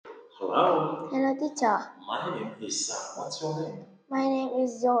Hello, Hello, teacher. my name is Sam. What's your name? My name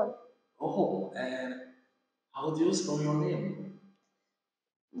is John. Oh, and how do you spell your name?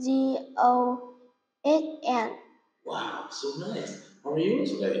 John. Wow, so nice. How are you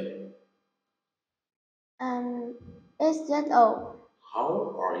today? Um, SZO.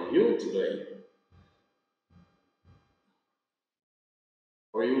 How are you today?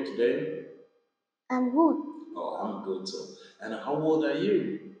 How are you today? I'm good. Oh, I'm good too. And how old are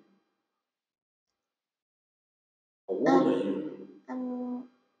you? How old are Um, you? um,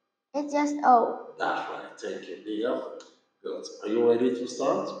 SZO. That's right. Thank you, dear. Good. Are you ready to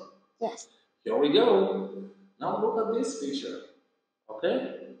start? Yes. Here we go. Now look at this picture.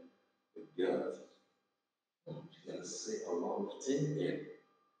 Okay? Good. You can see a lot of things in.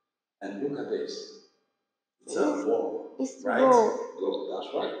 And look at this. It's a It's, ball, it's the right? ball. Good,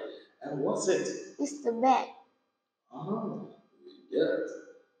 that's right. And what's it? It's the bag. Oh, good.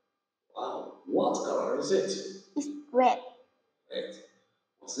 Wow. What color is it? It's red. Red.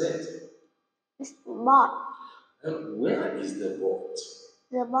 What's it? It's the ball. And where is the boat?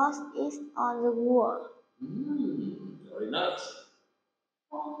 The box is on the wall. Very nice.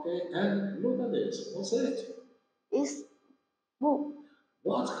 Okay, and look at this. What's it? It's book.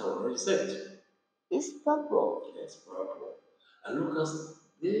 What color is it? It's purple. It's purple. And look at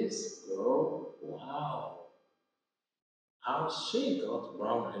this girl. Wow. How she got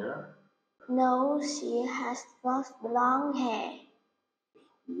brown hair? No, she has got blonde hair.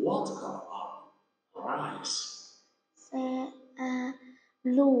 What color are her eyes? They are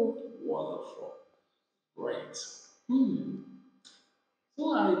blue. Wonderful. Great. Hmm.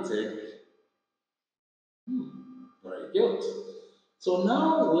 So I think, very good. So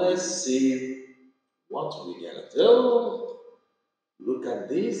now let's see what we're gonna do. Look at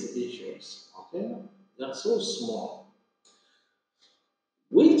these pictures, okay? They're so small.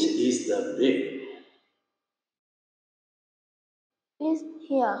 Which is the big? It's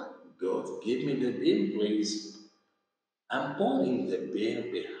here. Good. Give me the bin, please. I'm putting the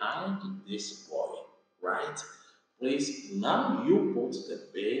bin behind this boy, right? Please, now you put the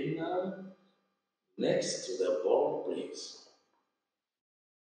bin next to the ball, please.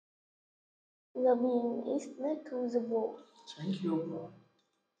 The bean is next to the ball. Thank you,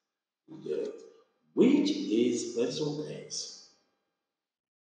 boy. Good. Which is pencil case?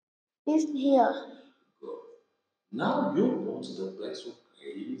 It's here. Good. Now you put the pencil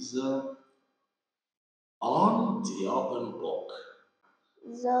case on the open book.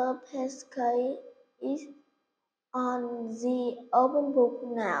 The pescade is on the open book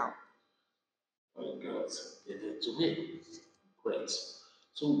now. Very good. Give it to me. Great.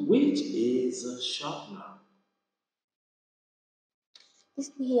 So which is sharpener?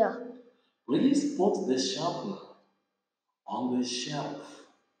 It's here. Please put the sharpener on the shelf.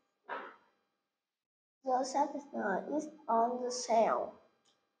 The sharpener is on the shelf.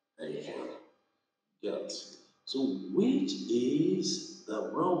 Thank you. Good. So which is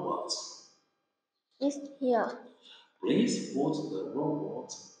the robot? It's here. Please put the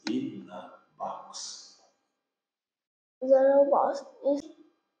robot in the box. The robot is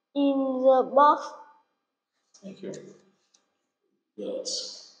in the box. Thank you. Good.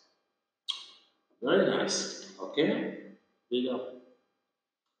 Very nice. Okay. Big up.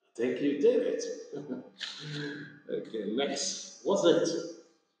 I think you did it. Okay, next. What's it?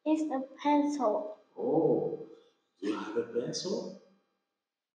 It's a pencil. Oh, do you have a pencil?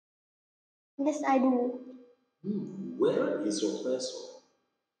 Yes, I do. Where is your pencil?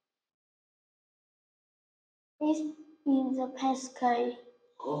 It's in the pescade.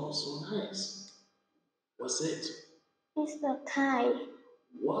 Oh, so nice. What's it? It's the kite.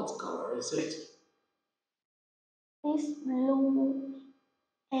 What color is it? It's blue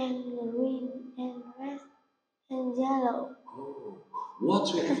and green and red and yellow. Oh,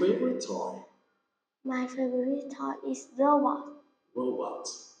 what's your favorite toy? My favorite toy is robot. Robot.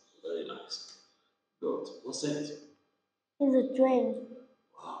 Very nice. Good. What's it? It's a train.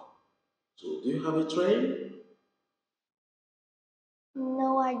 Wow. So, do you have a train?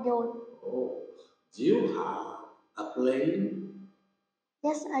 No, I don't. Oh, do you have a plane?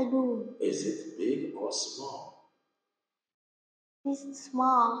 Yes, I do. Is it big or small? It's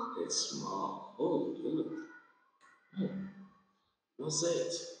small. It's small. Oh, good. Hmm. What's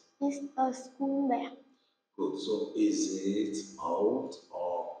it? It's a school bag. Good. So, is it old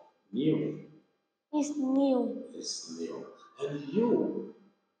or new? It's new. It's new. And you,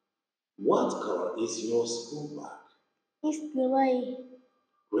 what color is your school bag? It's gray.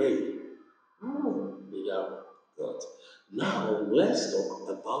 Gray. Oh, yeah. Good. Now let's talk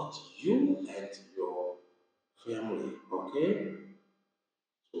about you and your family. Okay.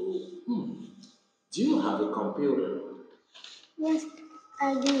 So Hmm. Do you have a computer? Yes,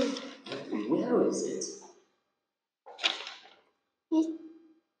 I do. Where is it? It's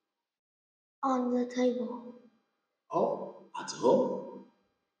on the table. Oh, at home?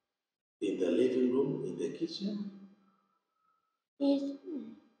 In the living room? In the kitchen? It's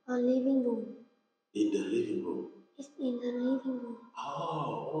a living room. In the living room. It's in the living room.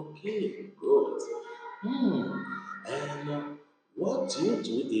 Oh, okay, good. Hmm. And what do you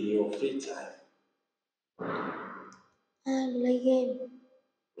do in your free time? I play game.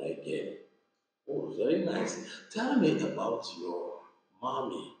 Like, oh, very nice. Tell me about your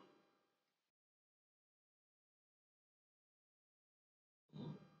mommy.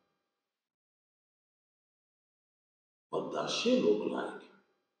 What does she look like?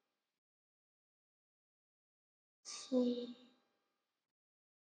 She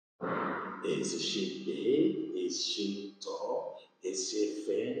Is she big? Is she tall? Is she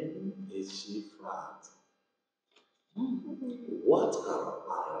thin? Is she flat? What color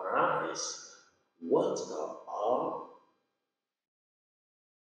are her eyes? What color are?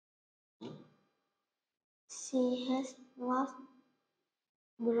 she has lost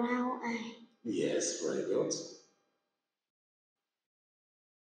brown eye. Yes, very good.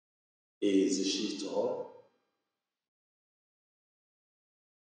 Is she tall?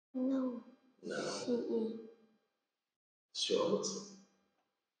 No, she No. is. Short?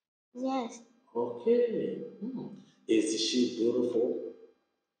 Yes, Okay. Is she beautiful?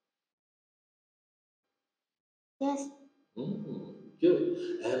 yes,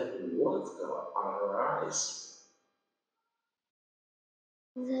 Good. And what color are her eyes?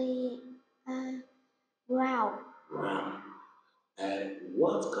 they are brown. Brown. And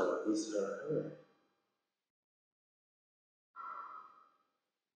what color is her hair?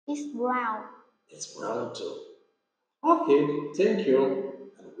 It's brown. It's brown too. Okay, thank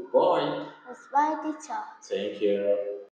you. And goodbye. Goodbye, teacher. Thank you.